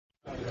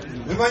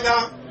Imanya.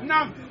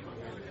 Nam.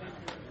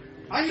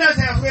 Anda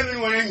saya fue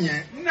mi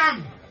wanenye.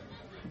 Nam.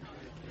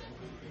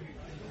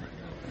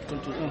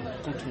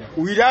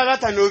 Uida la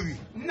tanobi.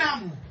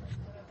 Nam.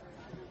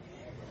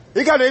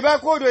 Ika do iba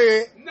ko do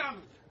ye. Nam.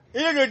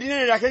 Ile do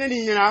dine la kene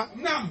ni nyina.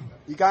 Nam.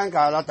 Ika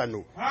nka la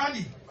tano.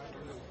 Hali.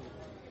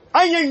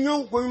 Anya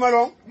nyon ko mi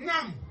malo.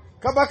 Nam.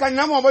 Kabaka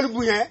namo balu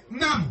buye.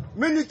 Nam.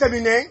 Menu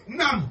tabine.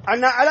 Nam.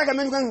 Ana ala ka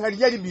menu kan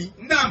hadiya bi.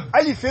 Nam.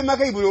 Ali fe ma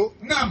kay bulo.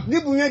 Nam. Ni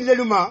buye de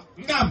luma.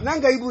 Nam.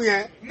 Nanga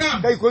ibuye.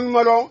 Nam. Kay ko mi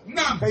malo.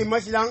 Nam. Kay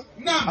masilan.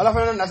 Nam. Ala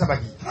fa na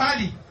sabaki.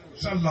 Hali.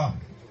 Inshallah.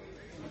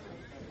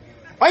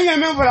 Anya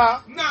men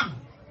fara. Nam.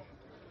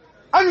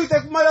 Anu te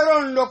kuma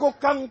ron lo ko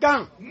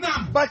kankan.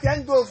 Nam. Bati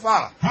ando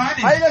fa.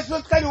 Hali. Ayla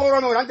sot kan woro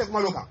no ran te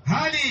kuma lo kan.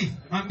 Hali.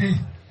 Ande.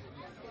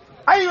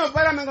 Ayo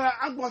bara men ga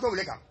an kuma to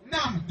le kan.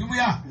 Nam.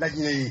 Doumbouya. La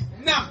jine.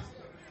 Nam.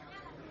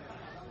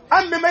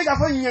 Ambe mai ga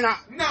fon nyina.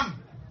 Nam.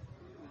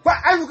 Kwa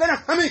anu kana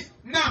hami.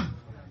 Nam.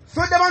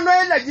 So da man no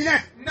la jine.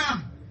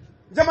 Nam.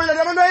 Zaman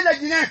da man no la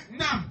jine.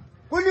 Nam.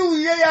 Kuni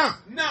wiye ya.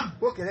 Nam.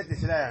 Ko kele te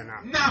sila ya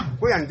na. Nam.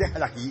 Ko yan de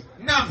halaki.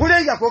 Nam. Ko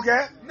le ga ko ke.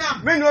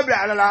 Nam. Men no bla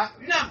alala.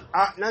 Nam.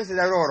 Ah nan se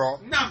da roro.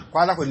 Nam.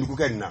 Kwa la ko nduku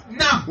ken na.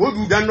 Nam. Wo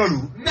du dan no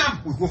lu.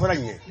 Nam. Ko fara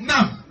nye.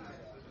 Nam.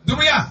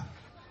 Doumbouya.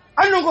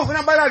 Anu ko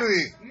fana bala lu.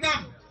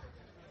 Nam.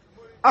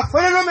 A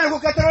fara no me ko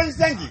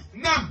 85.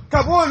 Nam.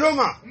 Kabo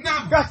loma.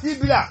 Nam. Ka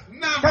sibila.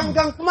 Nam.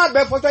 Kankan kuma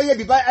be foto ye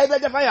bi ba ai be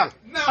da fayan.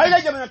 Nam. Ai la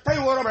jamana tay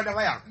woro ba da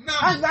fayan. Nam.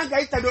 An kan ka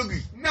ita dobi.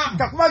 Nam.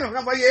 Ka kuma do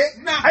na faye.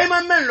 Nam. Ai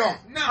man men lo.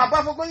 Nam.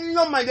 Aba fo ko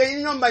nyom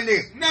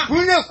mande. Nam.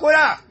 Kune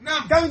kola.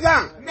 Nam.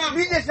 Kankan. Nam.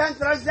 Mi de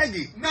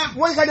 135. Nam.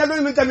 Won ka da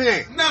lo mi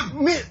tamine.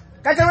 Nam. Mi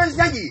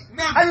 85.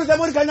 Nam. Anu da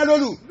mori ka na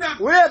lolu. Nam.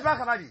 Wole ba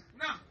ka badi.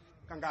 Nam.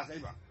 Kanka sai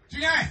ba.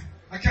 Tiye.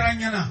 Akira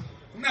nyana.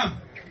 Nam.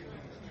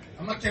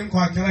 Amaken ko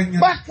akira nyana.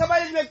 Ba ka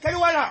badi me kari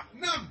wala.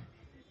 Nam.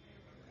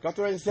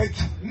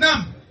 85.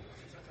 Nam.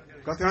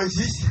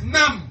 86.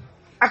 Nam.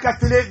 Aka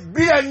tele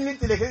bila ni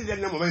tele ke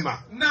na mo mai ma.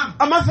 Nam.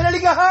 Ama fele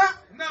liga ha.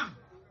 Nam.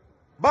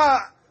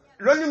 Ba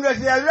loni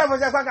mlesi ya lwa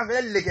fosa kwa ka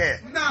fele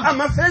leke. Nam.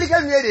 Ama fele liga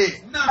ni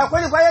ede. Nam.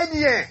 Akwani kwa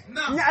yedi ye.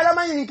 Nam. Ni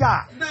alama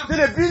yinka. Nam.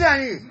 Tele bila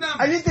ni. Nam.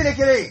 Ani tele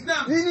kele.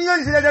 Nam. Ni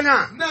yon sile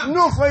dana. Nam.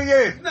 No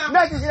foye. Nam.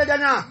 Na ti sile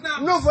dana.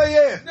 Nam. No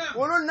foye. Nam.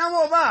 Wono na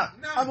mo ba.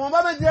 Nam. Amo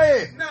ba me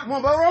je. Nam.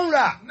 Mo ba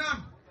ronga.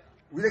 Nam.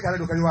 Wile kala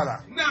do kali wala.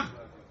 Nam.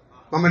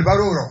 Mamad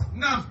baroro.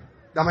 Nam.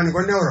 Damani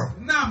konne oro.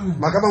 Nam.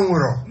 Makaba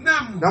ngoro.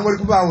 Nam. Namori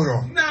kuba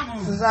oro.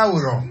 Nam. Sasa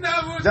oro.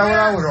 Nam.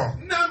 Jawara oro.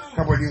 Nam.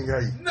 Kabodi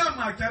ngai. Nam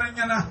akira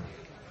nyana.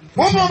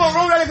 Mo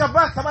ronga le ka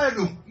ba kabale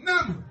do.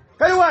 Nam.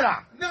 Kali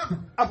wala.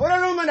 Nam. Apora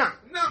no mana.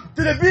 Nam.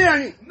 Tele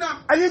birani. Nam.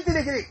 Ani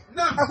tele kele.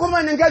 Nam.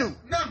 Akoma nengalu.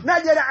 Nam. Na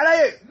jere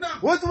alaye. Nam.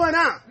 Wotu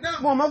mana. Nam.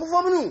 Mo maku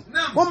fomunu.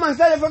 Nam. Mo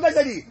mansale foga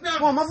sadi. Nam.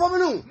 Mo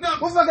mafomunu. Nam.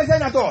 Mo foga sadi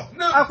na to.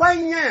 Nam.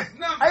 Akwanye.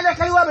 Nam. Aila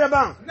kali wa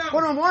braban. Nam.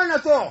 Kono mo na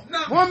to.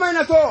 Nam. Mo mai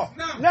na to.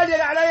 Nam. Na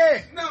jere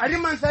alaye. Nam. Ali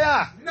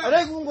mansaya. Nam.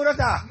 Alai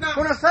kungurata. Nam.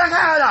 Kono saraka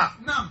hala.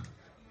 Nam.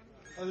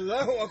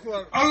 Allahu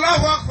akbar.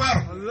 Allahu akbar.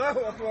 Allahu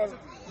akbar.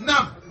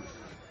 Nam.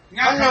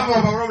 Allah mo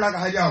ba ro la ka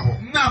hajabo.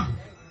 Nam.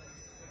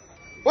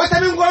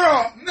 Wata min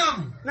goro.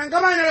 Nam. Nan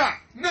kama ne la.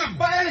 Nam.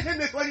 Ba ya ne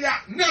me twaliya.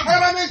 Nam.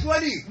 Ba me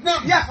twali.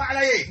 Nam. Ya fa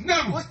alaye.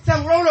 Nam. Wata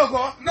ro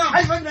ko. Nam.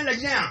 Ai fa na la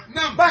jinya.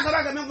 Nam. Ba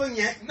ka men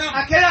bonye. Nam.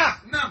 Akela.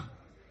 Nam.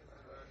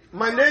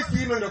 Mande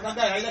si mo ndo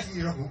kanga ya ila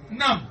si roko.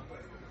 Nam.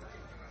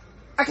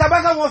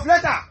 Akabaka mo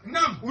fleta.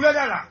 Nam.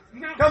 Uladala.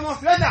 Nam. Ka mo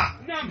fleta.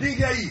 Nam.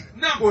 Dingai.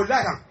 Nam. O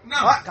dakan.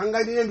 Nam. Ha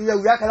kanga ni ndu ya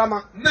uya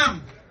kalama.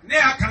 Nam. Ne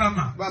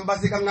akalama. Ba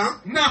mbasi kanga.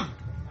 Nam.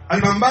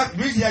 Almamba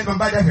bisi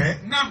almamba dafe.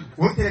 Nam.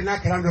 Wote na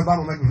kalando ba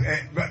mo madu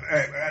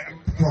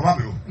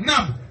probablo.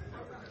 Nam.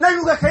 Na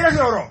yuga kaira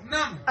zoro.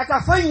 Nam.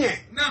 Akafanye.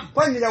 Nam.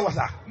 Kwani la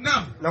wasa.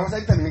 Nam. La wasa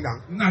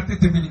itamininga. Na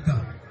tete minika.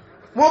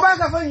 Mo ba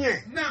ka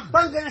fanye. Nam.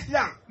 Banka na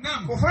silang.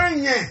 Nam. Ko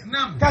fanye.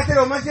 Nam. Ka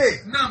tero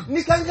mase. Nam.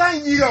 Ni kanga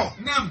njiro.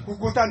 Nam.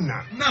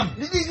 Kukutanna. Nam.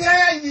 Ni digira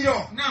ya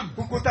njiro. Nam.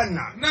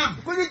 Kukutanna. Nam.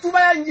 Kuni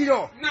tuba ya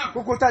njiro. Nam.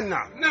 Kukutanna.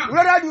 Nam.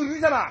 Ulada du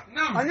saba.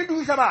 Nam. Ani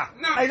du saba.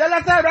 Nam. Ai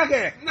lala ta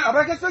rake. Nam.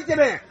 Abrake so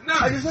tebe. Nam.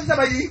 Ai so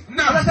saba di.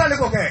 Nam. Ala ta le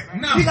koke.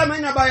 Nam. Dika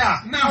mena baya.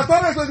 Nam.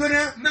 Atobe so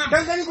done. Nam.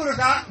 Kankani ko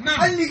ta.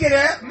 Nam. An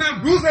likere.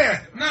 Nam. Dufe.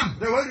 Nam.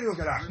 De wali yo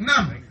kala.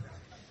 Nam.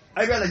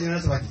 Ai bela jina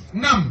sabati.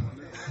 Nam.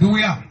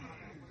 Doumbouya.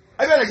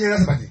 Ai bela jina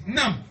sabati.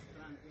 Nam.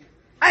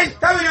 Ai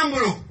tawe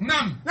nambulu.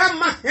 Nam. Nam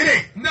ma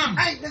hede. Nam.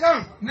 Ai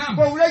daga. Nam.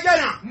 Ko wule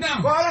jana.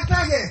 Nam. Ko ala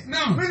tage.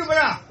 Nam. Minu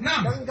bala.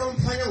 Nam. Kan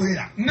fanya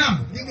wela.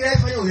 Nam. Dingre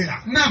fanya wela.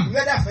 Nam.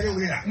 Ngada fanya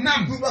wela.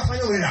 Nam. Duba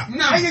fanya wela.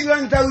 Nam. Ai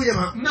juan tawi de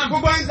ma. Nam. Ko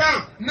banza.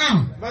 Nam.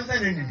 Banza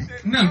ne ndi.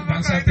 Nam.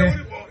 Bansate.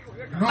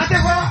 Ate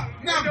ko.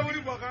 Nam.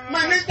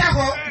 Man ne ta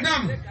ko.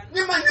 Nam.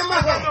 Ni man ne ma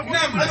ko.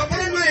 Nam. Ala ko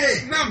ne.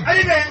 Nam.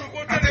 Ali be.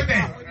 Ate be.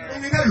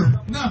 Ni ngalu.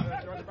 Nam.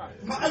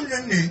 Ma amna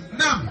ne.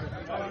 Nam.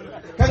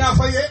 Kana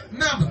faye.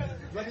 Nam.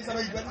 Wadi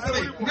sabai. Wadi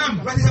sabai. Nam.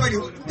 Wadi sabai.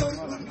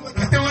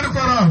 Ate wani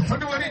koro.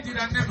 Fodi wani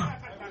dira nema.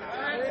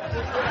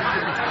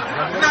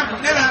 Nam.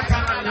 Nela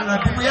kana nela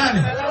Doumbouya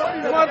ne.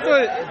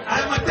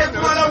 Ay mate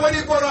kumala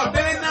wani koro.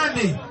 Bele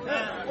nani.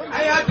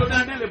 Aya to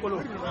na nele kolo.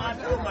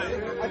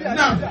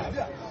 Nam.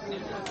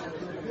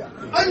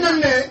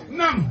 Annanne.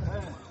 Nam.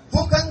 Fo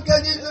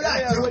Kankan ni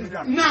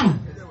dura. Nam.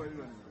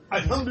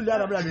 Alhamdulillah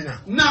rabbil alamin.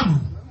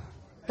 Nam.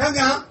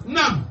 Kankan.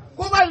 Nam.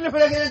 Ko ba le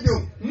fele gele do.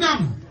 Nam.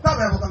 Ka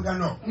ba fo Kankan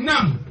no.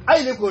 Nam.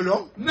 Ai le ko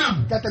no.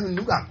 Nam. Ka tan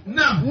nuka.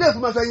 Nam. Ne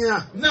kuma fa nyina.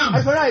 Nam.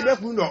 Ai fa rai de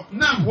ku no.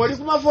 Nam. Wodi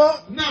kuma fo.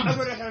 Nam. Ai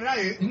fa de kan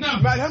rai.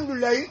 Nam. Ba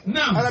alhamdulillah.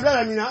 Nam. Rabbil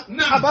alamin.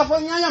 Nam. Aba fo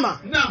nyanya ma.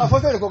 Nam. Afo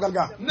to le ko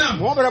Kankan. Nam.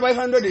 Mo ba ba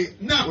fa ndo de.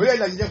 Nam. Wole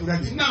la jide ku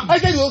dadi. Nam. Ai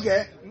te yo ke.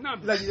 Nam.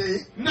 La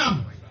jide.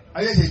 Nam.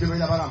 Ai te de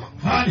la barama.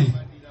 Hadi.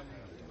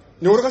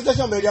 Ne woro ka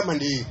station be dia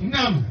mandi.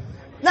 Nam.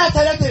 Na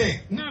tare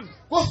tere. Nam.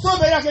 Ko so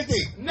be ya kete.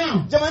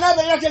 Nam. Jamana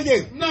be ya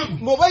kete. Nam.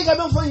 Mo bai ga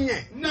ben fo nye.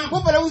 Nam.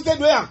 Ko para wite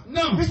do ya.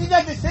 Nam.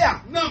 Bisida te se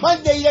ya. Nam.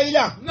 Man de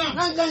ila. Nam.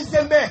 Nan kan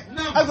sembe.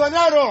 Nam.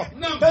 Agonaro.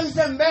 Nam. Kan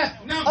sembe.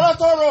 Nam. Ala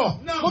toro.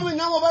 Nam. Ko mi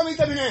na mo ba mi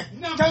tabine.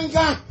 Nam.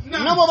 Kankan.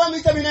 Nam. Na mo ba mi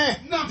tabine.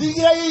 Nam.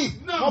 Digirai.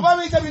 Nam. Mo ba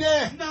mi tabine.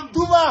 Nam.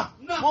 Tuba.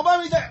 Nam. Mo ba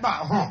mi tabine.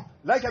 Ba ho.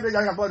 Like abe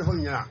ga ko de fo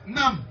nyana.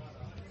 Nam.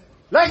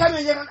 Like abe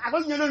ga ko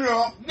nyana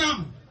no.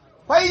 Nam.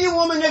 Kwai ni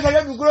wo me ne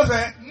ga du gro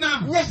fe.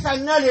 Nam. Nye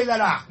sanale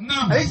lala.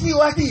 Nam. Ai si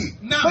wati.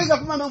 Nam. Kwai ga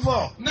kuma men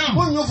fo. Nam.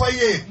 Ko nyo fo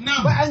ye.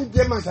 Nam. Ba an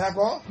de man sa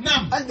ko.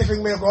 Nam. An de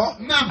fin me ko.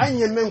 Nam. An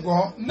yen men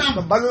ko. Nam.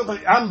 Ba balo ko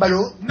an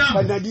balo. Nam.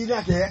 Ba na di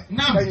na ke.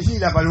 Nam. Ba ni si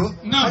la balo.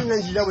 Nam. An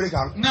nan ji la wure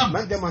kan. Nam.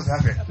 Man de man sa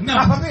fe. Nam.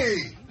 Apa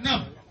be.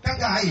 Nam.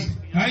 Kanga ai.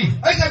 Hai.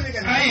 Ai ka me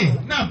ga. Hai.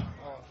 Nam.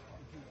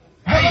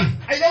 Hai.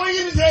 Ai da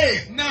wani mi se.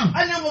 Nam.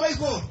 An nan mo bai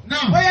ko.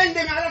 Nam. Wayan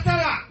de ala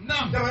tara.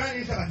 Nam. Da wani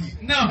ni sabati.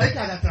 Nam. Ai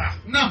ka da tara.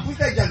 Nam.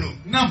 Futa jalo.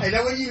 Nam. Ai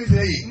da wani mi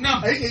se.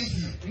 Nam. Ai ke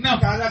yi. Nam.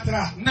 Ka ala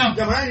tara. Nam.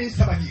 Da wani ni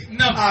sabati.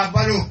 Nam. A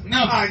balo.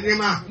 Nam. A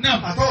nema.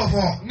 Nam. A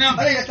tofo. Nam.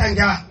 Ai ga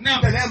tanga.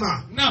 Nam. Telema.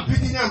 Nam.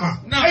 Piti nama.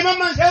 Nam. Ai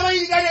mamman sai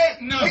wani gare.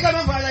 Nam. Ai ka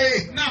man fara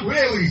ye. Nam.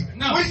 Wuri.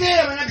 Nam. Wuri sai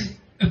da manabi.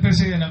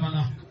 Epese la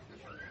mana.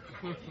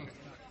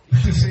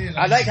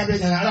 Alai ka be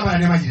jana ala ma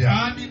nema jira.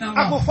 Amin.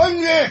 Ako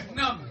fonye.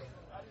 Nam.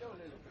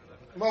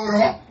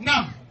 Bawro.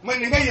 Nam. Man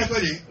ne ganya to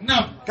de.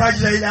 Nam. Ka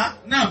jira ila.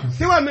 Nam.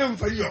 Sai wa men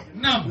fariyo.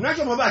 Nam. Na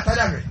ke mo ba ta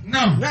da fe.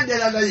 Nam. Na de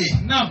la la yi.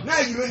 Nam. Na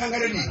yi be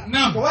sangare ni.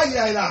 Nam. Ko wa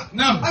jira ila.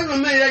 Nam. An no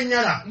men yan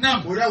nyara.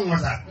 Nam. O da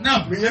wasa.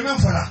 Nam. Mi ne men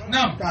fara.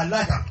 Nam. Ka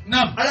alaka.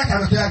 Nam. Ala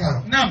ka ke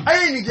ka. Nam.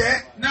 Ai ni ke.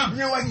 Nam.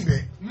 Ni wa ni be.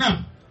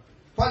 Nam.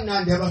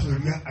 Fanna de ba so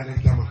riya ala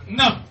kama.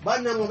 Nam.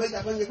 Banna mo be ta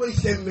fanye ko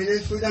semmene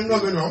so dan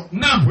no me no.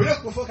 Nam. Wala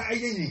ko fo ka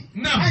ayi ni.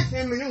 Nam. Ai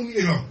semmene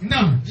wi no.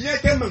 Nam. Jine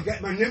ke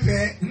man ne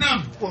fe.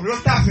 Nam. Ko lo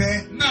ta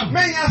fe. Nam.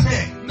 Men ya fe.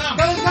 Nam.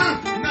 Kankan.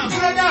 Nam.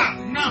 Surada.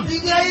 Nam.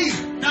 Igrai.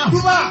 Nam.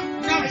 Tuba.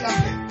 Nam. Ai la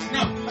fe.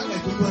 Nam. Aka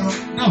ko goro.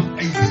 Nam.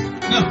 Ai.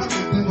 Nam.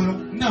 Goro.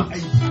 Nam.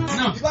 Ai.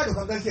 Nam. Iba do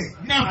kankan se.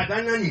 Nam.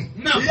 Adana ni.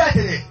 Nam. Ila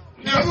tele.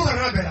 Nam. Ko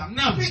kana bela.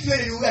 Nam. Fi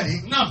jere ni ugari.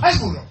 Nam. Ai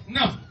goro.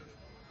 Nam.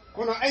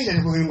 Kono ai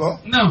le ko ngo.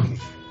 Nam.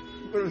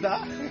 Ko ta.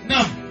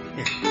 Nam.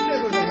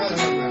 Ko ta ka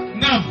la.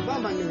 Nam. Ba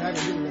man ni ga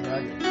ga ni ga.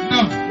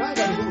 Nam. Ba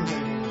ga ni ko ta.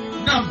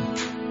 Nam.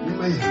 Ni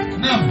mai.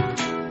 Nam.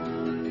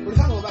 Ko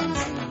sa mo ba.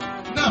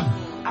 Nam.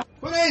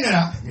 Ko nei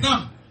na. Nam.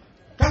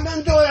 Kankan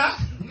tora.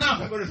 Nam.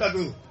 Ko sa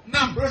tu.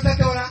 Nam. Ko sa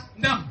tora.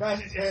 Nam. Ka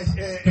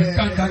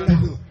Kankan.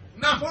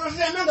 Nam. Ko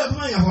sa na ga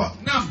kuma ya ho.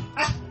 Nam.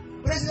 Ah,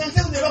 president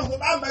se de ba ko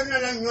ba ba na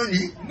na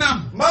nyoni. Nam.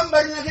 Mamba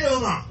ni ke o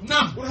ma.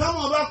 Nam. Ko sa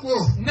mo ba ko.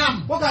 Nam.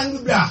 Ko ka ndu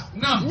da.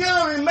 Nam.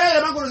 Nyawo mi mai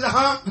ma ko sa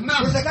ha. Nam.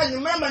 Ko sa ka ni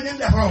mamba ni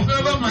da ho.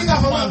 Nam. Ni ka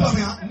ho ba ko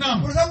ya. Nam.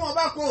 Ko sa mo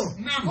ba ko.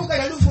 Nam. Ko ka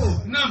ya lufo.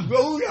 Nam. Do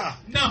ura.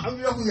 Nam. Am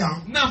yo ku ya.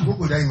 Nam. Ko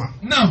ko dai ma.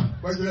 Nam.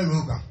 Ba do la lo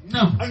ka.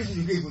 Nam. Ani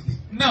si ke ko ti.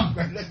 Nam.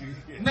 Ka la ti.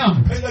 Nam.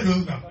 Ka la lo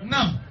ka.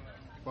 Nam.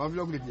 Ba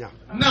vlog le bien.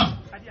 Nam.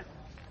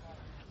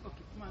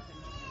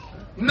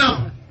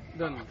 Nam.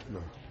 Non.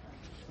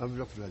 Am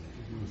vlog la.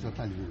 Sa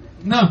tali.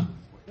 Nam.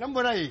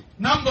 Nambora yi.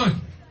 Nam boy.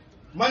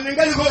 Man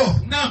ngali ko.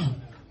 Nam.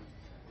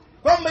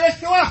 Ko mbe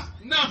sewa.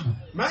 Nam.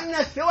 Man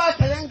na sewa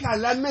talenka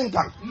la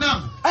menka.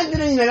 Nam.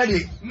 Andire ni la de.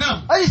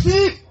 Nam. Ai si.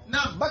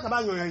 Nam. Baka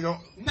ba nyo yo.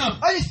 Nam.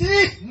 Ai si.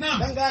 Nam.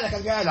 Kangala.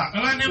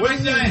 Ala ne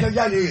Wani manjai. ni ka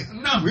jani.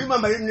 Nam. Wi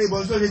mama ni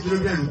bo so ni kilo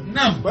bialu.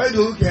 Nam. Wai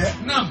do ke.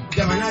 Nam.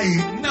 Jamana yi.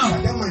 Nam.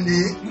 Ka mande.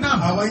 Nam.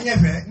 Awanya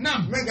fe.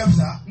 Nam. Men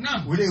gafsa.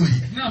 Nam. Wele wele.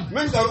 Nam.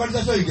 Men ka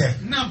organisation yi ke.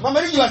 Nam.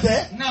 Mama ni jibate.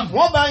 Nam.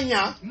 Mo ba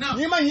nya. Nam.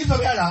 Ni ma ni so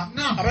biala.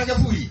 Nam. Abaka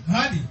fuyi.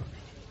 Hadi.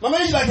 Mama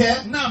ni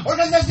jibate. Nam.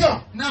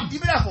 Organisation. Nam.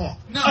 Ibira ko.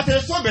 Nam. Ate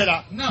so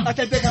bela. Nam.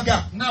 Ate te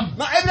kaka. Nam.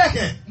 Ma ebra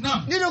ke.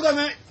 Nam. Ni do ga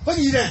me. Ko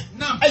ni re.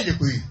 Nam. Ai de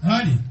kuyi.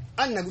 Hadi.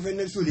 Anna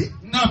gouverneur sole.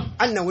 Nam.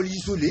 Anna wali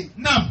sole.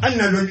 Nam.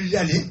 Anna lolu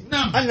jale.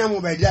 Nam. Anna mo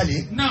ba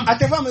jale. Nam.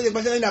 Ate fa mo de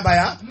basana na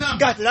baya. Nam.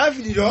 Gat la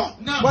fili do.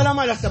 Nam. Wala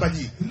ma la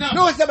sabati. Nam.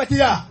 No sabati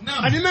ya.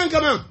 Nam. Ani men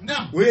kaman.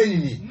 Nam. Wele ni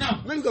ni. Nam.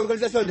 Men ko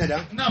organisation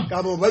dada. Nam.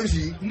 Ka bo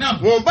balusi. Nam.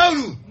 Mo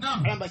bawlu.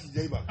 Nam. Ala ba si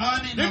jaiba.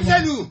 Amin.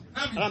 Demselu.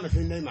 Amin. Ala ma fe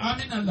naima.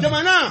 Amin Allah.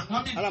 Jamana.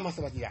 Amin. Ala ma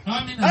sabati ya.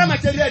 Amin. Ala ma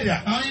tele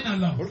ya. Amin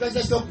Allah.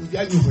 Organisation ku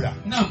ja jufura.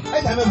 Nam.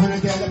 Ai ta me fona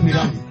ke ala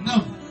pirani.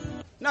 Nam.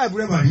 Na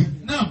bure mari.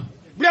 Nam.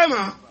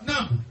 Brema.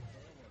 Nam.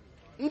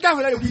 Nta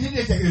fala ko ni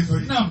ne tegere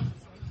sori. Nam.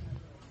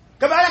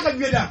 Ka ba ala ka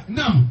bieda.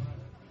 Nam.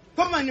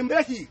 Kuma ni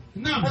mresi.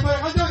 Naam. Ai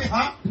ba ka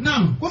ha?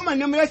 Naam. Kuma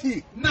ni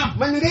mresi. Naam.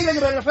 Man ngai da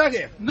ba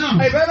fage. Naam.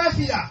 Ai ba ba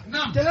siya.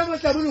 Naam. Tela ma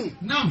tabunu.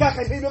 Naam. Ka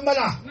ka sai don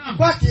bala. Naam.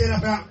 Kwa ke na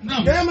fa.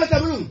 Naam. Tela ma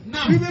tabunu.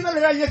 Naam. Bi be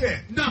ba yefe.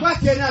 Naam. Kwa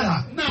ke na la.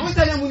 Naam.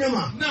 Mutane mun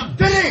ma. Naam.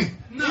 Tele.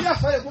 Naam. Ila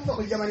fa ko fa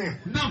ko jamane.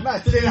 Naam. Ba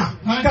tele na.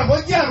 Hai. Ka bo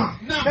jama.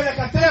 Naam. Kana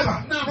ka teleba.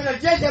 Naam. Kana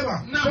jejema.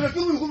 Naam. Kana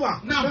tumu kuma.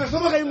 Naam. Kana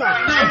soba kai ma.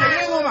 Naam. Kana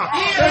lego ma.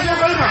 Kana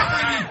soba kai ma.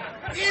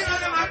 Ina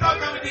na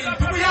matoka mdi.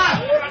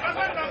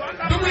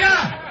 Doumbouya.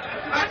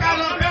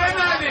 Akalo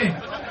penale.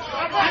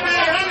 Ana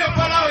yale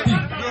palaudi.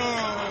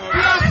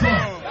 Piafo.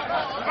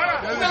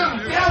 Naam,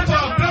 piafo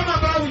kama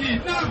bauli.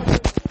 Naam.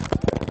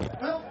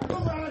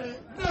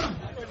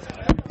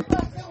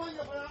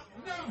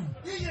 Naam.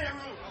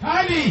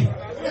 Hali.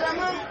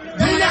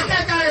 Dia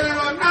kaka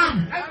ero nam.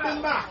 Nam.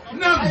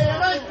 Nam. Nam.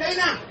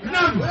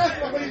 Nam. Nam.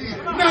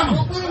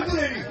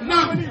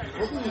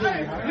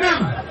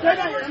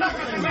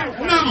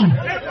 Nam.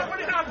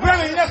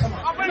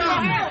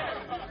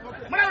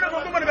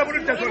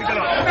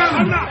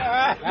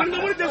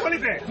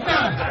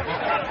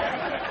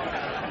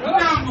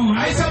 Nam.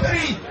 Ai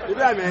sabri.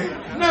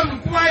 Nam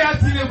kwa ya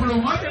tile bro.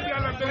 Ma te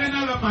ala terena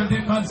la mande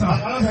kansa.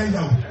 Ala sai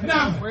jaw.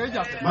 Nam.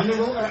 Manu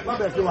ko ba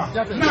be tiwa.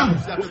 Nam.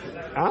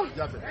 Ha?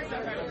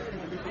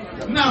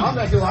 Nam. Ba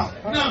be tiwa.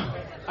 Nam.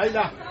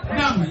 Aida.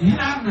 Nam.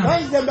 Ina.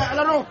 Ai zembe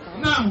ala no.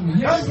 Nam.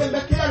 Ai zembe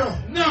kilalo.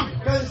 Nam.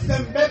 Kan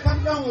zembe kan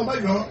ga mo ba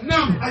yo.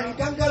 Nam. An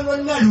kan ga lo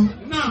nalu.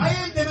 Nam. Ai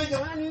zembe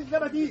jawani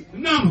sabati.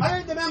 Nam.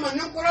 Ai zembe man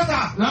nan kurata.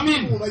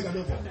 Amin. Mo ba ga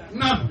do.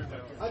 Nam.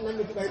 An nan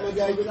ko kai ma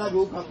ga ai na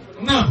go kan.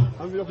 Nam.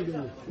 An bi lo ko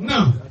dimu.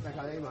 Nam.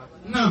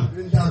 Nam.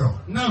 Rin jaro.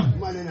 Nam.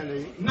 Ma ne na ne.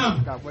 Nam.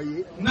 Ka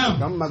fayi. Nam.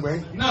 Kam magbe.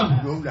 Nam.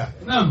 Domda.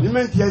 Nam. Ni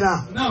men tiena.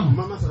 Nam.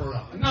 Mama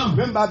sorola. Nam.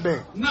 Men ba be.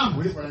 Nam.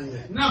 Wuli fara nye.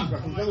 Nam. Ka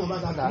kun mo ba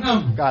ta ta. Nam.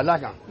 Ka la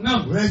kan. Nam.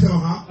 Wuli so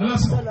ha. Allah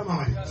Sallama.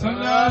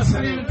 sallallahu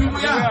alaihi wasallam.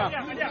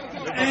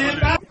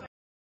 Doumbouya.